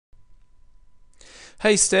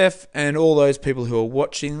Hey Steph, and all those people who are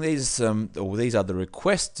watching, these are the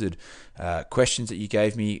requested questions that you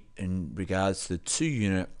gave me in regards to the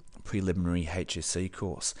 2-unit Preliminary HSC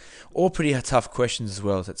course. All pretty tough questions as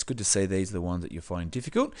well, so it's good to see these are the ones that you're finding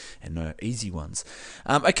difficult and no easy ones.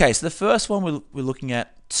 Okay, so the first one we're looking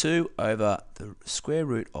at 2 over the square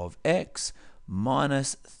root of x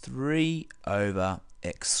minus 3 over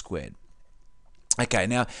x squared. Okay,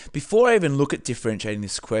 now before I even look at differentiating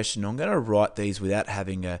this question, I'm going to write these without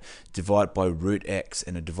having a divide by root x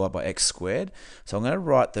and a divide by x squared. So I'm going to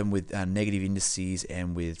write them with negative indices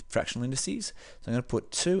and with fractional indices. So I'm going to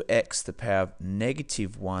put 2x to the power of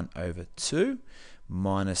negative 1 over 2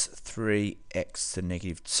 minus 3x to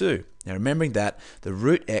negative 2. Now remembering that the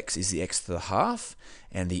root x is the x to the half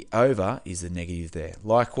and the over is the negative there.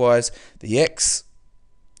 Likewise, the x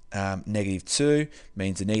negative 2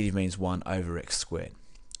 means the negative means 1 over x squared.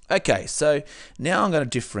 Okay, so now I'm going to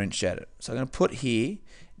differentiate it. So I'm going to put here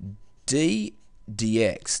d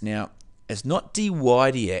dx. Now, it's not dy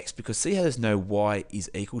dx because see how there's no y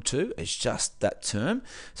is equal to? It's just that term.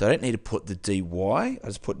 So I don't need to put the dy. I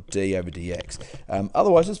just put d over dx.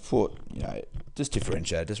 Otherwise, just put, just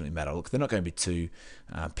differentiate. It doesn't really matter. Look, they're not going to be too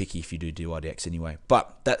picky if you do dy dx anyway.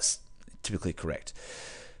 But that's typically correct.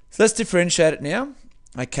 So let's differentiate it now.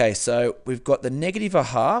 Okay, so we've got the negative a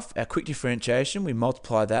half, our quick differentiation, we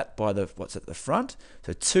multiply that by what's at the front.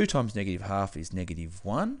 So 2 times negative half is negative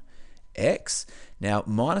 1, x. Now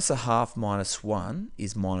minus a half minus 1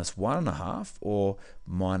 is minus 1.5, or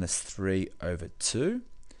minus 3 over 2.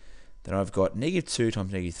 Then I've got negative 2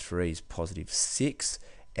 times negative 3 is positive 6,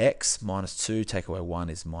 x minus 2 take away 1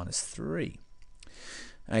 is minus 3.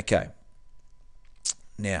 Okay,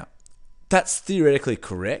 now that's theoretically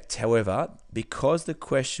correct. However, because the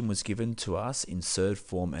question was given to us in surd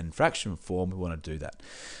form and fraction form, we want to do that.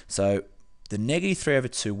 So the negative 3 over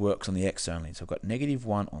 2 works on the x only. So I've got negative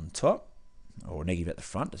 1 on top, or negative at the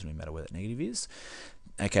front, doesn't really matter where that negative is.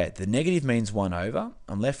 Okay, the negative means 1 over.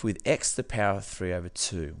 I'm left with x to the power of 3 over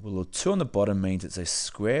 2. Well, the 2 on the bottom means it's a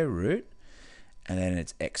square root, and then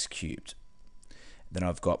it's x cubed. Then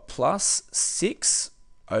I've got plus 6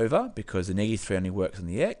 over, because the negative 3 only works on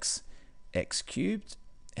the x cubed,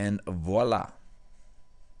 and voila,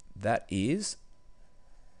 that is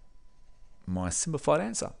my simplified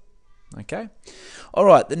answer. Okay, all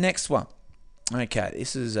right, the next one. Okay,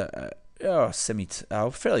 this is a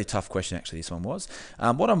fairly tough question actually. This one was.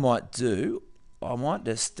 What I might do, I might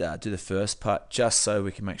just do the first part just so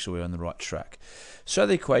we can make sure we're on the right track. Show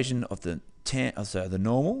the equation of the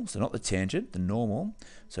normal, so not the tangent, the normal.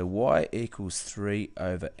 So y equals 3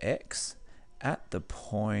 over x at the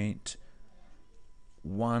point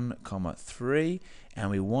 1, 3, and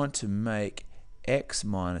we want to make x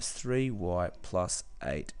minus 3y plus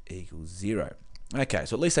 8 equals 0. Okay,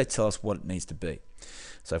 so at least they tell us what it needs to be.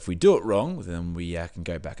 So if we do it wrong, then we can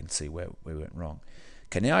go back and see where we went wrong.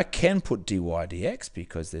 Okay, now I can put dy dx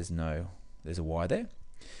because there's a y there.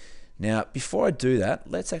 Now, before I do that,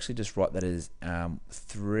 let's actually just write that as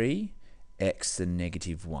 3x to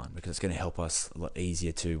negative 1, because it's going to help us a lot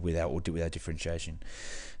easier to with our differentiation.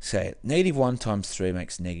 So negative 1 times 3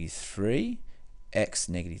 makes negative 3, x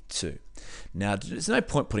negative 2. Now there's no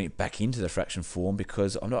point putting it back into the fraction form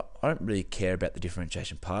because I don't really care about the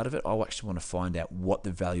differentiation part of it. I actually want to find out what the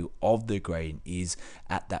value of the gradient is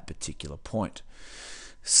at that particular point.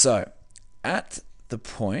 So at the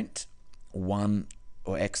point 1,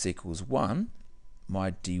 or x equals 1, my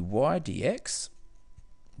dy dx,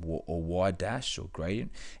 or y dash, or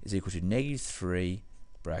gradient, is equal to negative 3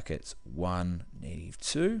 brackets 1 negative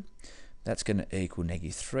 2. That's going to equal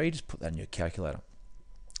negative 3. Just put that in your calculator.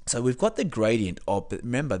 So we've got the gradient of, but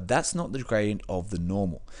remember, that's not the gradient of the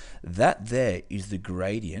normal. That there is the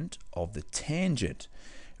gradient of the tangent.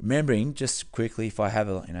 Remembering, just quickly, if I have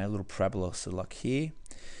a little parabola, so like here,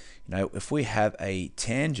 if we have a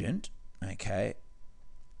tangent, okay,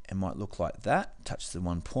 it might look like that, touches the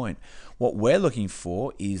one point. What we're looking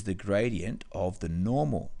for is the gradient of the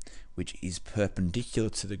normal, which is perpendicular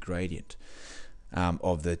to the gradient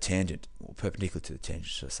of the tangent, or perpendicular to the tangent,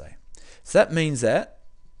 should I say. So that means that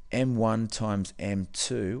m1 times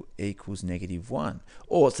m2 equals negative 1,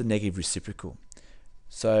 or it's the negative reciprocal.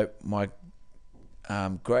 So my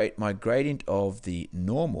gradient of the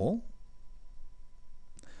normal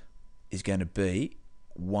is going to be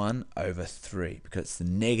 1 over 3, because it's the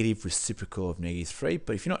negative reciprocal of negative 3.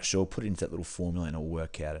 But if you're not sure, put it into that little formula and it'll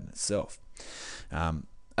work out in itself.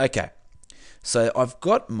 Okay, so I've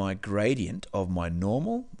got my gradient of my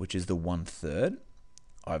normal, which is the 1/3.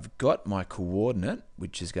 I've got my coordinate,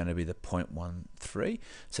 which is going to be the 0.13.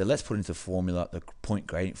 So let's put into the formula, the point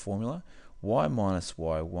gradient formula. Y minus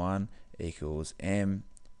y1 equals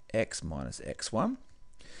mx minus x1.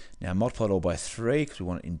 Now multiply it all by 3 because we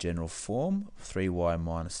want it in general form. 3y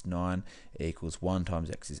minus 9 equals 1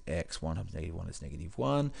 times x is x, 1 times negative 1 is negative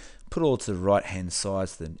 1. Put it all to the right hand side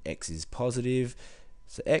so then x is positive.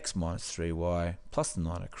 So x minus 3y plus the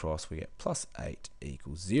 9 across, we get plus 8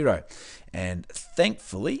 equals 0. And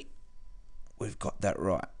thankfully, we've got that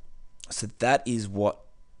right. So that is what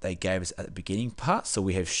they gave us at the beginning part. So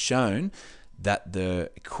we have shown that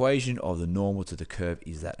the equation of the normal to the curve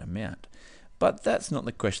is that amount. But that's not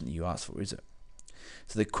the question that you asked for, is it?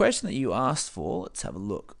 So the question that you asked for, let's have a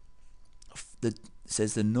look. It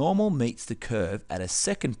says the normal meets the curve at a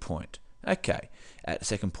second point. Okay, at a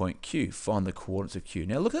second point Q, find the coordinates of Q.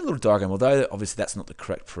 Now look at that little diagram, although obviously that's not the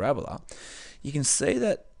correct parabola, you can see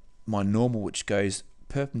that my normal, which goes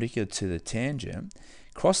perpendicular to the tangent,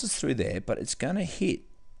 crosses through there, but it's going to hit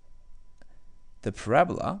the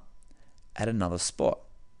parabola at another spot.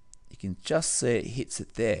 You can just see it hits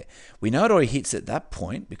it there. We know it already hits at that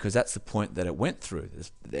point because that's the point that it went through,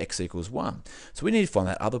 the x equals 1. So we need to find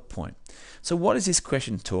that other point. So what is this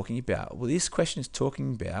question talking about? Well, this question is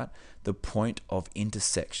talking about the point of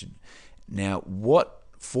intersection. Now, what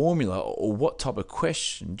formula or what type of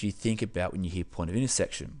question do you think about when you hear point of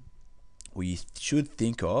intersection? Well, you should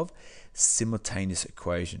think of simultaneous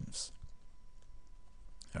equations.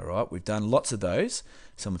 All right, we've done lots of those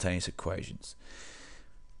simultaneous equations,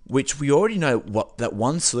 which we already know what that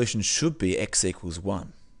one solution should be, x equals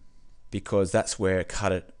 1, because that's where it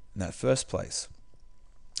cut it in that first place.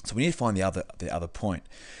 So we need to find the other point.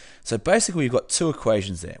 So basically we've got two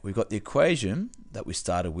equations there. We've got the equation that we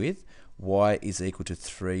started with, y is equal to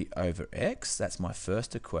 3 over x. That's my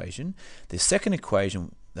first equation. The second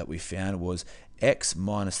equation that we found was x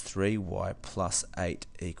minus 3y plus 8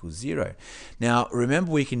 equals 0. Now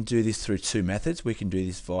remember, we can do this through two methods. We can do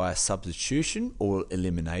this via substitution or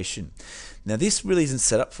elimination. Now this really isn't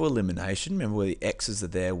set up for elimination. Remember where the x's are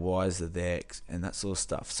there, y's are there, and that sort of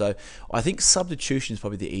stuff. So I think substitution is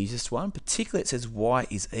probably the easiest one, particularly it says y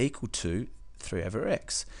is equal to 3 over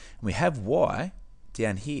x. And we have y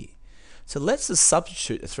down here. So let's just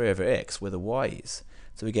substitute the 3 over x where the y is.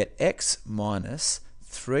 So we get x minus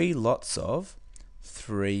 3 lots of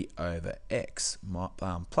 3 over x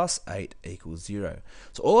plus 8 equals 0.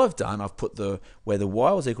 So all I've done, I've put where the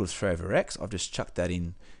y was equal to 3 over x, I've just chucked that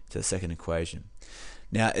in to the second equation.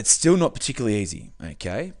 Now it's still not particularly easy,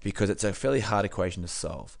 okay, because it's a fairly hard equation to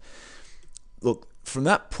solve. Look, from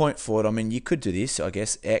that point forward, I mean, you could do this, I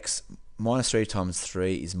guess. X minus 3 times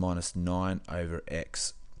 3 is minus 9 over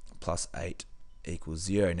x plus 8 equals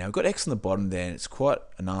 0. Now we've got x on the bottom there, and it's quite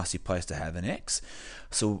a nasty place to have an x.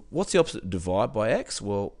 So what's the opposite of divide by x?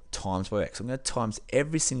 Well, times by x. I'm going to times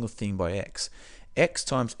every single thing by x. X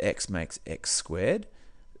times x makes x squared.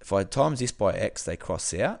 If I times this by x, they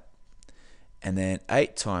cross out. And then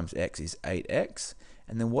 8 times x is 8x.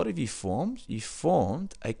 And then what have you formed? You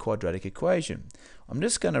formed a quadratic equation. I'm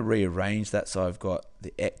just going to rearrange that so I've got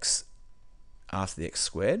the x after the x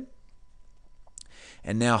squared.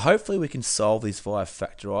 And now hopefully we can solve this via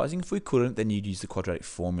factorising. If we couldn't, then you'd use the quadratic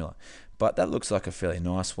formula. But that looks like a fairly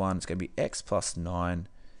nice one. It's going to be x plus 9,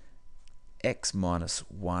 x minus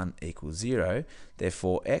 1 equals 0.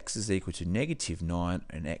 Therefore, x is equal to negative 9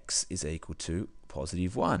 and x is equal to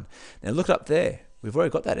positive 1. Now look up there. We've already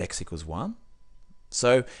got that x equals 1.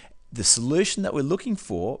 So the solution that we're looking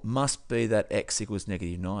for must be that x equals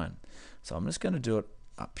negative 9. So I'm just going to do it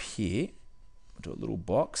up here. I'll do a little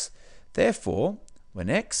box. Therefore, when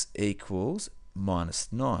x equals minus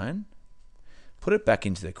 9, put it back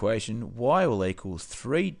into the equation, y will equal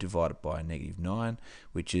 3 divided by negative 9,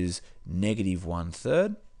 which is negative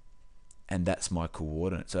 1/3, and that's my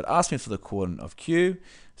coordinate. So it asked me for the coordinate of q,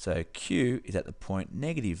 so q is at the point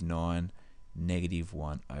negative 9, negative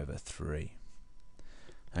 1 over 3.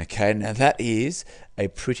 Okay, now that is a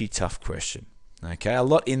pretty tough question. Okay, a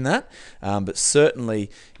lot in that, but certainly,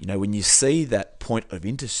 you know, when you see that point of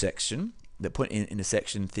intersection, the point in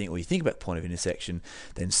intersection thing, or you think about point of intersection,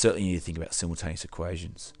 then certainly you need to think about simultaneous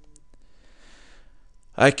equations.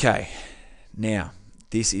 Okay, now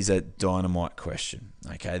this is a dynamite question.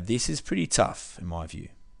 Okay, this is pretty tough in my view,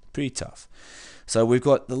 pretty tough. So we've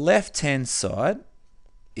got the left-hand side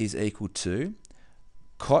is equal to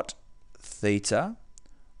cot theta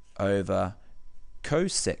over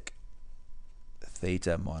cosec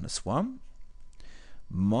theta minus 1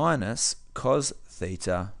 minus cos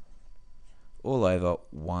theta all over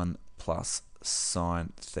 1 plus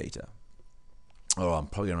sine theta. Oh, I'm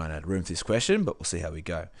probably going to run out of room for this question, but we'll see how we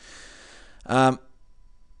go.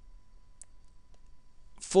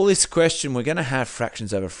 For this question, we're going to have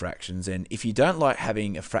fractions over fractions, and if you don't like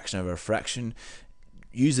having a fraction over a fraction,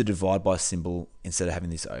 use the divide by symbol instead of having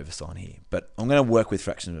this over sign here. But I'm going to work with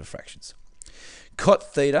fractions over fractions. Cot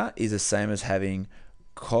theta is the same as having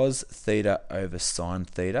cos theta over sine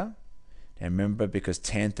theta. And remember, because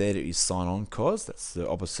tan theta is sine on cos, that's the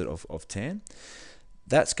opposite of tan.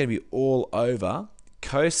 That's going to be all over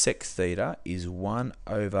cosec theta is 1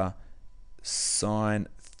 over sine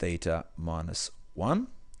theta minus 1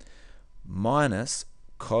 minus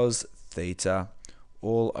cos theta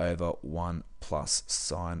all over 1 plus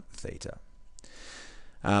sine theta.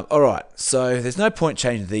 Alright, so there's no point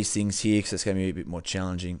changing these things here because it's going to be a bit more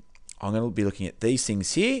challenging. I'm going to be looking at these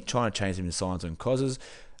things here, trying to change them to sines and causes,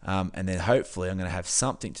 and then hopefully I'm going to have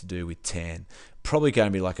something to do with tan. Probably going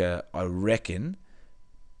to be like I reckon,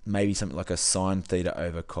 maybe something like a sine theta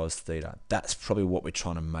over cos theta. That's probably what we're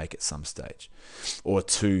trying to make at some stage. Or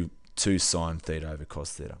 2 sine theta over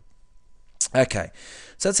cos theta. Okay,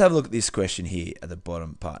 so let's have a look at this question here at the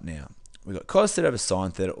bottom part now. We've got cos theta over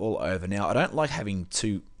sine theta all over. Now, I don't like having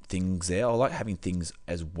two things there. I like having things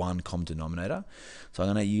as one common denominator. So I'm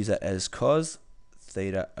going to use that as cos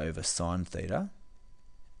theta over sine theta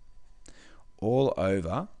all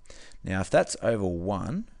over. Now, if that's over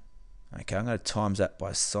 1, okay, I'm going to times that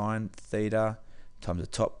by sine theta times the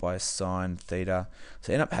top by sine theta.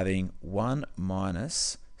 So I end up having 1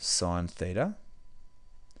 minus sine theta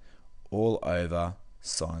all over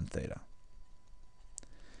sine theta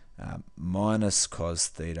minus cos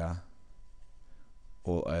theta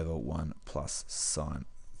all over 1 plus sine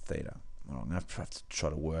theta. Well, I'm going to have to try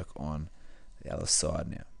to work on the other side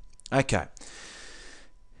now. Okay.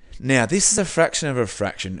 Now, this is a fraction of a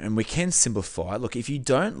fraction, and we can simplify it. Look, if you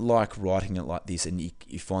don't like writing it like this and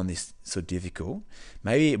you find this so difficult,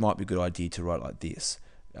 maybe it might be a good idea to write it like this.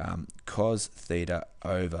 Cos theta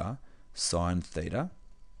over sine theta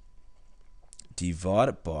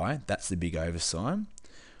divided by, that's the big over sign,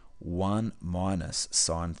 1 minus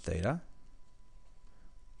sine theta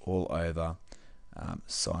all over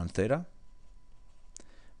sine theta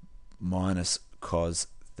minus cos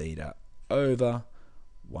theta over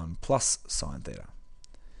 1 plus sine theta.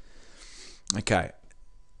 Okay,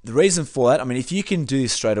 the reason for that, I mean, if you can do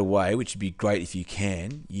this straight away, which would be great if you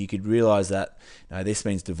can, you could realize that this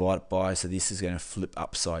means divide by, so this is going to flip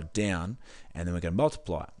upside down, and then we're going to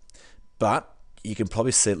multiply. But you can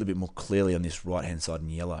probably see it a little bit more clearly on this right hand side in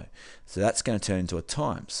yellow. So that's going to turn into a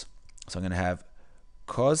times. So I'm going to have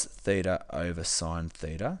cos theta over sine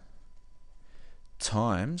theta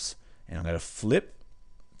times, and I'm going to flip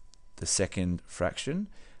the second fraction,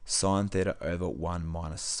 sine theta over 1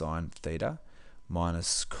 minus sine theta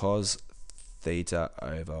minus cos theta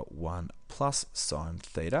over 1 plus sine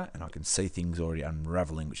theta, and I can see things already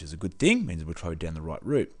unraveling, which is a good thing, means we're probably down the right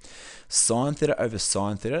route. Sine theta over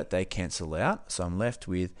sine theta, they cancel out, so I'm left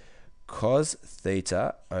with cos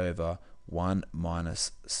theta over 1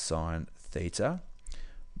 minus sine theta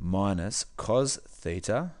minus cos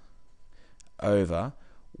theta over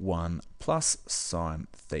 1 plus sine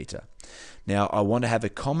theta. Now, I want to have a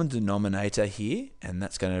common denominator here, and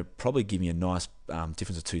that's going to probably give me a nice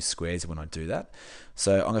difference of 2 squares when I do that.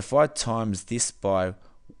 So I'm going to, if I times this by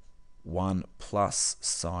 1 plus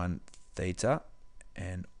sine theta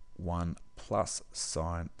and 1 plus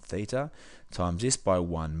sine theta, times this by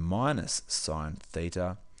 1 minus sine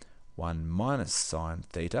theta, 1 minus sine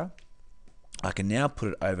theta, I can now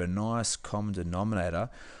put it over a nice common denominator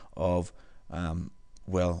of,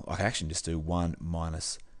 well, I can actually just do 1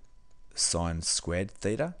 minus sine squared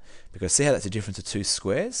theta, because see how that's a difference of 2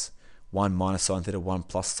 squares? 1 minus sine theta, 1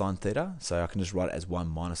 plus sine theta. So I can just write it as 1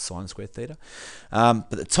 minus sine squared theta. But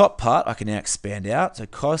the top part I can now expand out. So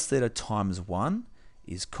cos theta times 1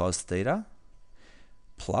 is cos theta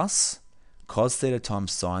plus cos theta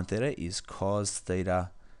times sine theta is cos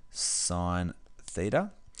theta sine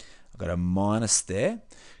theta. I've got a minus there.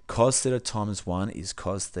 Cos theta times 1 is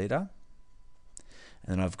cos theta.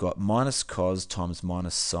 And then I've got minus cos times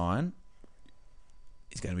minus sine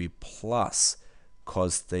is going to be plus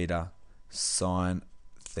cos theta sine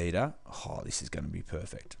theta. Oh, this is going to be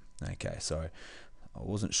perfect. Okay, so I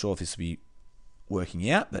wasn't sure if this would be working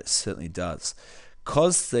out, but it certainly does.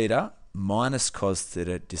 Cos theta minus cos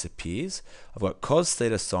theta disappears. I've got cos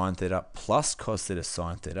theta sine theta plus cos theta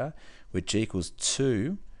sine theta, which equals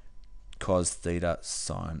 2 cos theta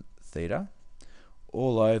sine theta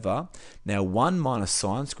all over. Now 1 minus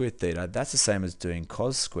sine squared theta, that's the same as doing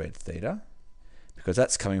cos squared theta, because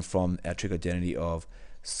that's coming from our trig identity of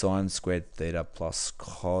sine squared theta plus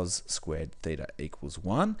cos squared theta equals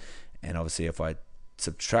 1. And obviously if I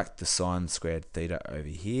subtract the sine squared theta over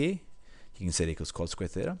here, you can see it equals cos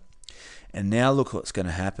squared theta. And now look what's going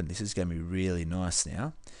to happen. This is going to be really nice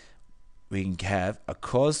now. we can have a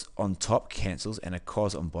cos on top cancels and a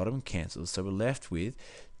cos on bottom cancels. So we're left with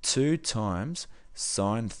 2 times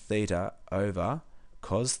sine theta over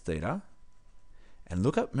cos theta. And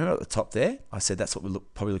look up, remember at the top there, I said that's what we're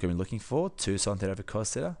probably going to be looking for, 2 sine theta over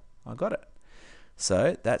cos theta. I got it.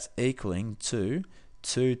 So that's equaling to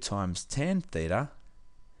 2 times tan theta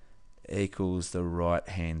equals the right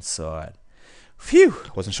hand side. Phew,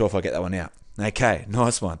 wasn't sure if I get that one out. Okay,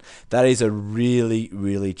 nice one. That is a really,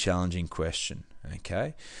 really challenging question.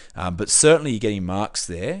 Okay, but certainly you're getting marks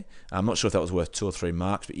there. I'm not sure if that was worth 2 or 3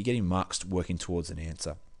 marks, but you're getting marks working towards an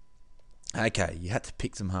answer. Okay, you had to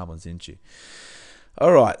pick some hard ones, didn't you?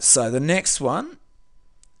 All right, so the next one,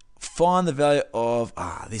 find the value of,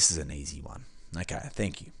 this is an easy one. Okay,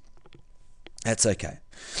 thank you. That's okay.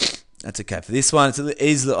 That's okay. For this one, it's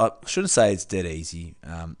easy. I shouldn't say it's dead easy,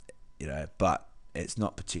 but it's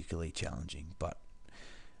not particularly challenging. But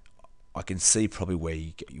I can see probably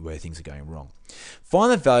where things are going wrong.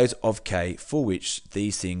 Find the values of k for which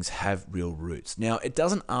these things have real roots. Now, it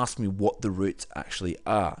doesn't ask me what the roots actually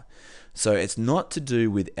are. So it's not to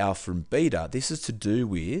do with alpha and beta. This is to do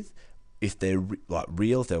with if they're like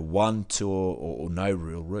real, if they're 1, 2, or no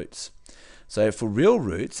real roots. So for real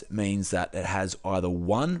roots, it means that it has either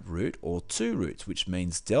 1 root or 2 roots, which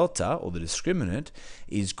means delta, or the discriminant,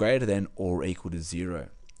 is greater than or equal to 0.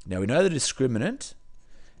 Now we know the discriminant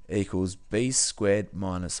equals b squared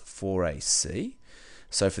minus 4ac.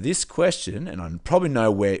 So for this question, and I probably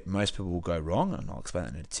know where most people will go wrong, and I'll explain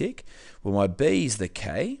that in a tick. Well, my b is the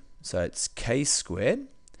k, so it's k squared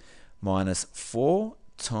minus 4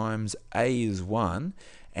 times a is 1,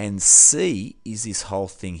 and c is this whole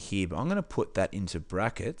thing here. But I'm going to put that into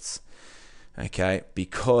brackets, okay,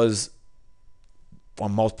 because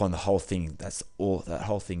I'm multiplying the whole thing. That's all. That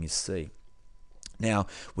whole thing is c. Now,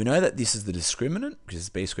 we know that this is the discriminant, which is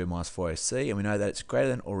b squared minus 4ac, and we know that it's greater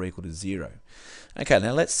than or equal to 0. Okay,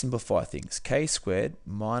 now let's simplify things. K squared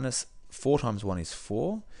minus 4 times 1 is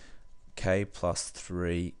 4. K plus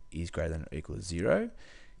 3 is greater than or equal to 0.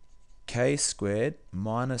 K squared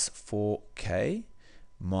minus 4k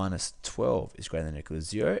minus 12 is greater than or equal to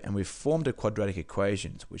 0. And we've formed a quadratic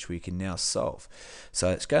equation, which we can now solve.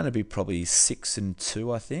 So it's going to be probably 6 and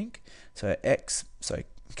 2, I think. So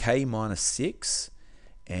k minus 6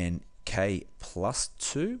 and k plus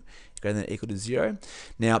 2 is greater than or equal to 0.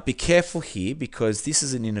 Now be careful here because this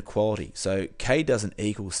is an inequality. So k doesn't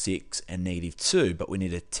equal 6 and negative 2, but we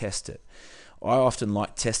need to test it. I often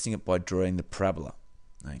like testing it by drawing the parabola,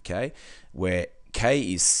 okay, where k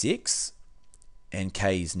is 6 and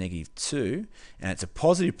k is negative 2, and it's a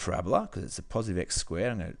positive parabola because it's a positive x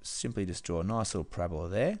squared. I'm going to simply just draw a nice little parabola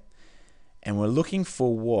there. And we're looking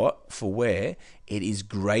for where it is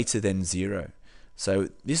greater than 0. So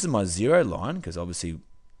this is my 0 line, because obviously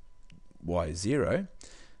y is 0.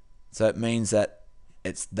 So it means that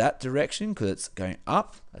it's that direction, because it's going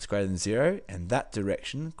up, that's greater than 0, and that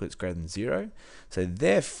direction, because it's greater than 0. So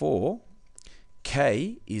therefore,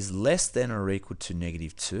 k is less than or equal to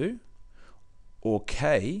negative 2, or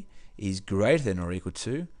k is greater than or equal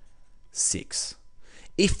to 6.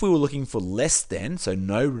 If we were looking for less than, so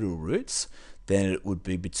no real roots, then it would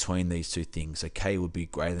be between these two things. So k would be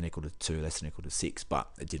greater than or equal to 2, less than or equal to 6, but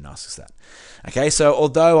it didn't ask us that. Okay, so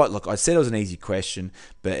although, look, I said it was an easy question,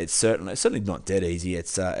 but it's certainly not dead easy.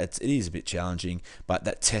 It is a bit challenging, but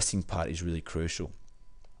that testing part is really crucial.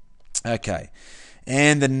 Okay,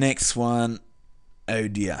 and the next one, oh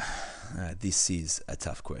dear, this is a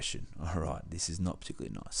tough question. All right, this is not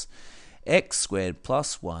particularly nice. X squared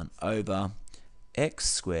plus 1 over x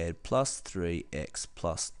squared plus 3x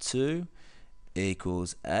plus 2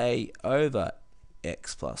 equals a over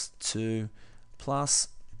x plus 2 plus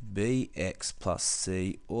bx plus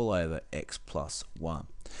c all over x plus 1.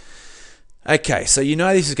 Okay, so you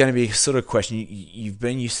know this is going to be a sort of question. You've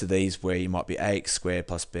been used to these where you might be ax squared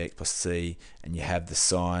plus bx plus c, and you have the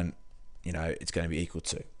sign, it's going to be equal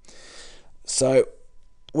to. So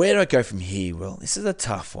where do I go from here? Well, this is a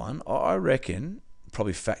tough one. I reckon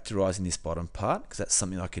probably factorising this bottom part, because that's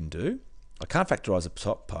something I can do. I can't factorise the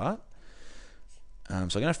top part. So I'm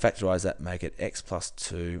going to factorise that, make it x plus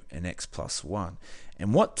 2 and x plus 1.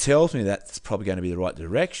 And what tells me that's probably going to be the right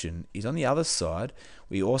direction is on the other side,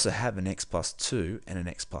 we also have an x plus 2 and an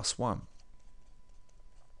x plus 1.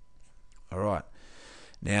 All right.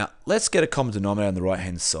 Now, let's get a common denominator on the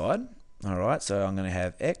right-hand side. All right, so I'm going to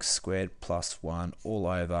have x squared plus 1 all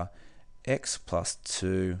over x plus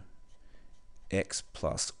 2 x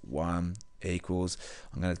plus 1 equals,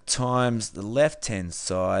 I'm going to times the left-hand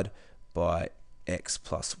side by x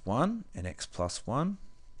plus 1 and x plus 1,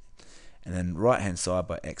 and then right-hand side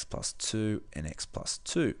by x plus 2 and x plus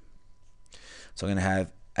 2. So I'm going to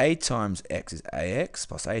have a times x is ax,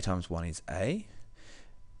 plus a times 1 is a.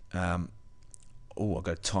 I've got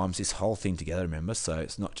to times this whole thing together, remember, so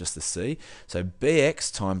it's not just the c. So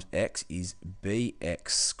bx times x is bx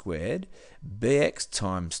squared. Bx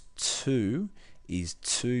times 2 is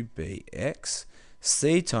 2bx.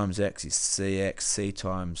 C times x is cx. C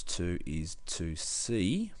times 2 is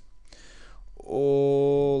 2c.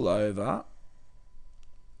 All over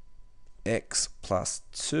x plus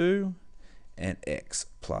 2 and x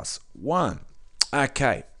plus 1.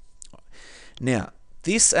 Okay. Now,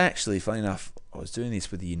 this actually, funny enough, I was doing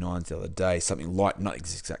this with the Year 9s the other day, something like, not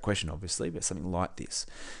this exact question obviously, but something like this,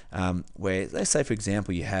 where, let's say for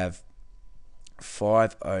example, you have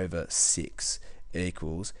 5 over 6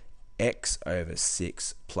 equals x over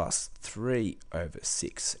 6 plus 3 over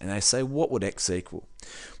 6. And they say, what would x equal?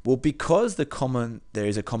 Well, because there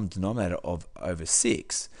is a common denominator of over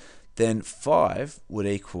 6, then 5 would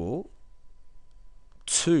equal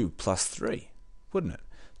 2 plus 3, wouldn't it?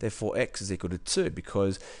 Therefore, x is equal to 2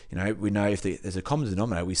 because, we know if there's a common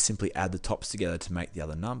denominator, we simply add the tops together to make the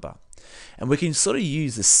other number. And we can sort of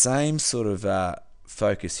use the same sort of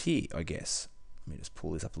focus here, I guess. Let me just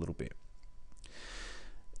pull this up a little bit.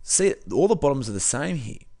 See, all the bottoms are the same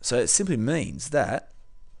here. So it simply means that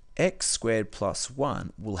x squared plus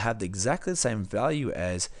 1 will have exactly the same value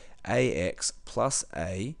as ax plus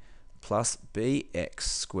a plus bx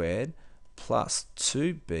squared plus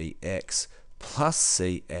 2bx plus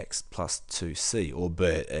cx plus 2c, or b.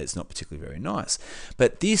 It's not particularly very nice.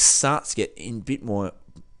 But this starts to get in a bit more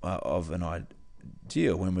of an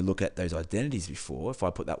idea when we look at those identities before. If I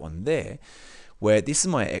put that one there, where this is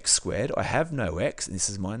my x squared, I have no x, and this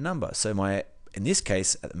is my number. So in this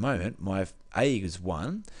case, at the moment, my a is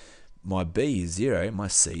 1, my b is 0, my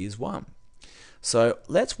c is 1. So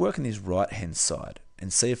let's work on this right-hand side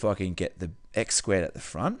and see if I can get the x squared at the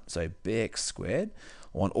front, so bx squared.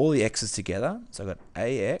 I want all the x's together, so I've got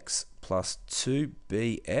ax plus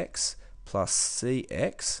 2bx plus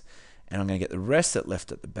cx, and I'm going to get the rest that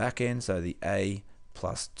left at the back end, so the a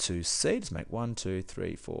plus 2c, just make 1, 2,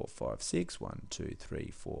 3, 4, 5, 6, 1, 2,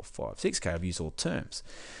 3, 4, 5, 6. Okay, I've used all terms.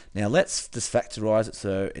 Now let's just factorize it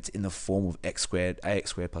so it's in the form of x squared, ax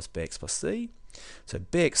squared plus bx plus c. So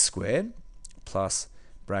bx squared plus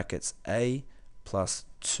brackets a plus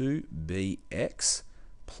 2bx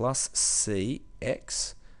plus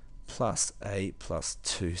cx plus a plus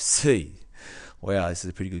 2c. Wow, this is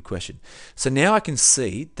a pretty good question. So now I can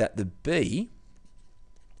see that the b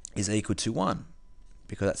is equal to 1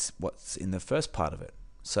 because that's what's in the first part of it.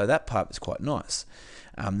 So that part is quite nice.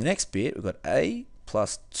 The next bit, we've got a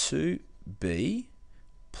plus 2b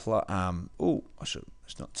plus,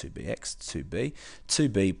 it's not 2bx, 2b.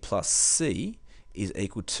 2b plus c is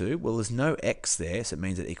equal to, well, there's no x there, so it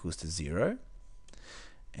means it equals to 0.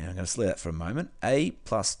 And I'm going to select that for a moment. A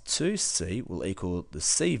plus 2c will equal the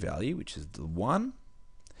c value, which is the 1.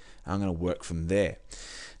 I'm going to work from there.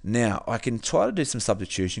 Now, I can try to do some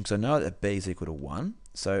substitution because I know that b is equal to 1.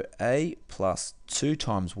 So a plus 2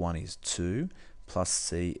 times 1 is 2, plus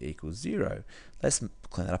c equals 0. Let's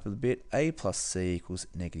clean that up a little bit. A plus c equals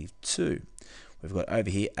negative 2. We've got over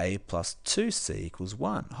here a plus 2c equals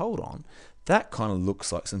 1. Hold on. That kind of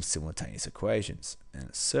looks like some simultaneous equations. And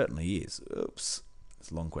it certainly is. Oops. It's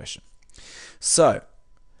a long question. So,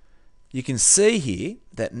 you can see here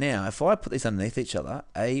that now, if I put these underneath each other,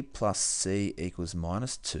 a plus c equals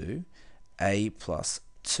minus 2, a plus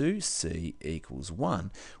 2c equals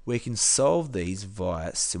 1, we can solve these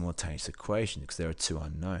via simultaneous equations because there are two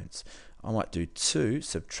unknowns. I might do 2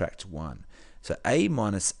 subtract 1. So a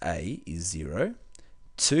minus a is 0,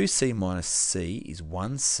 2c minus c is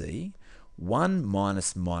 1c, 1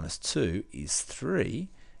 minus minus 2 is 3.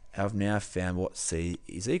 I've now found what c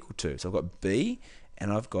is equal to. So I've got b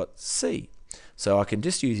and I've got c. So I can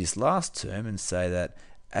just use this last term and say that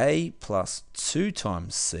a plus 2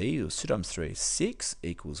 times c, or 2 times 3 is 6,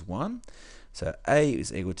 equals 1. So a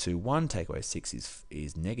is equal to 1, take away 6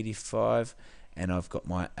 is negative 5, and I've got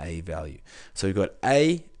my a value. So we've got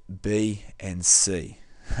a, b, and c.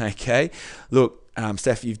 Okay, look,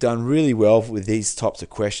 Steph, you've done really well with these types of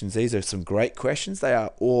questions. These are some great questions. They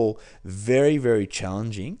are all very, very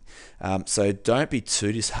challenging. So don't be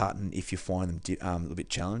too disheartened if you find them a little bit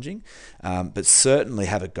challenging, but certainly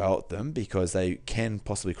have a go at them because they can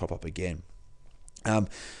possibly crop up again.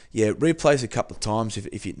 Replace a couple of times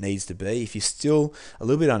if it needs to be. If you're still a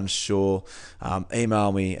little bit unsure,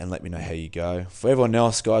 email me and let me know how you go. For everyone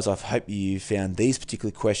else, guys, I hope you found these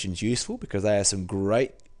particular questions useful because they are some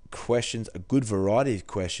great questions, a good variety of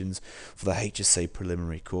questions for the HSC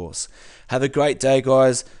preliminary course. Have a great day,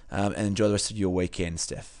 guys, and enjoy the rest of your weekend,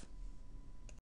 Steph.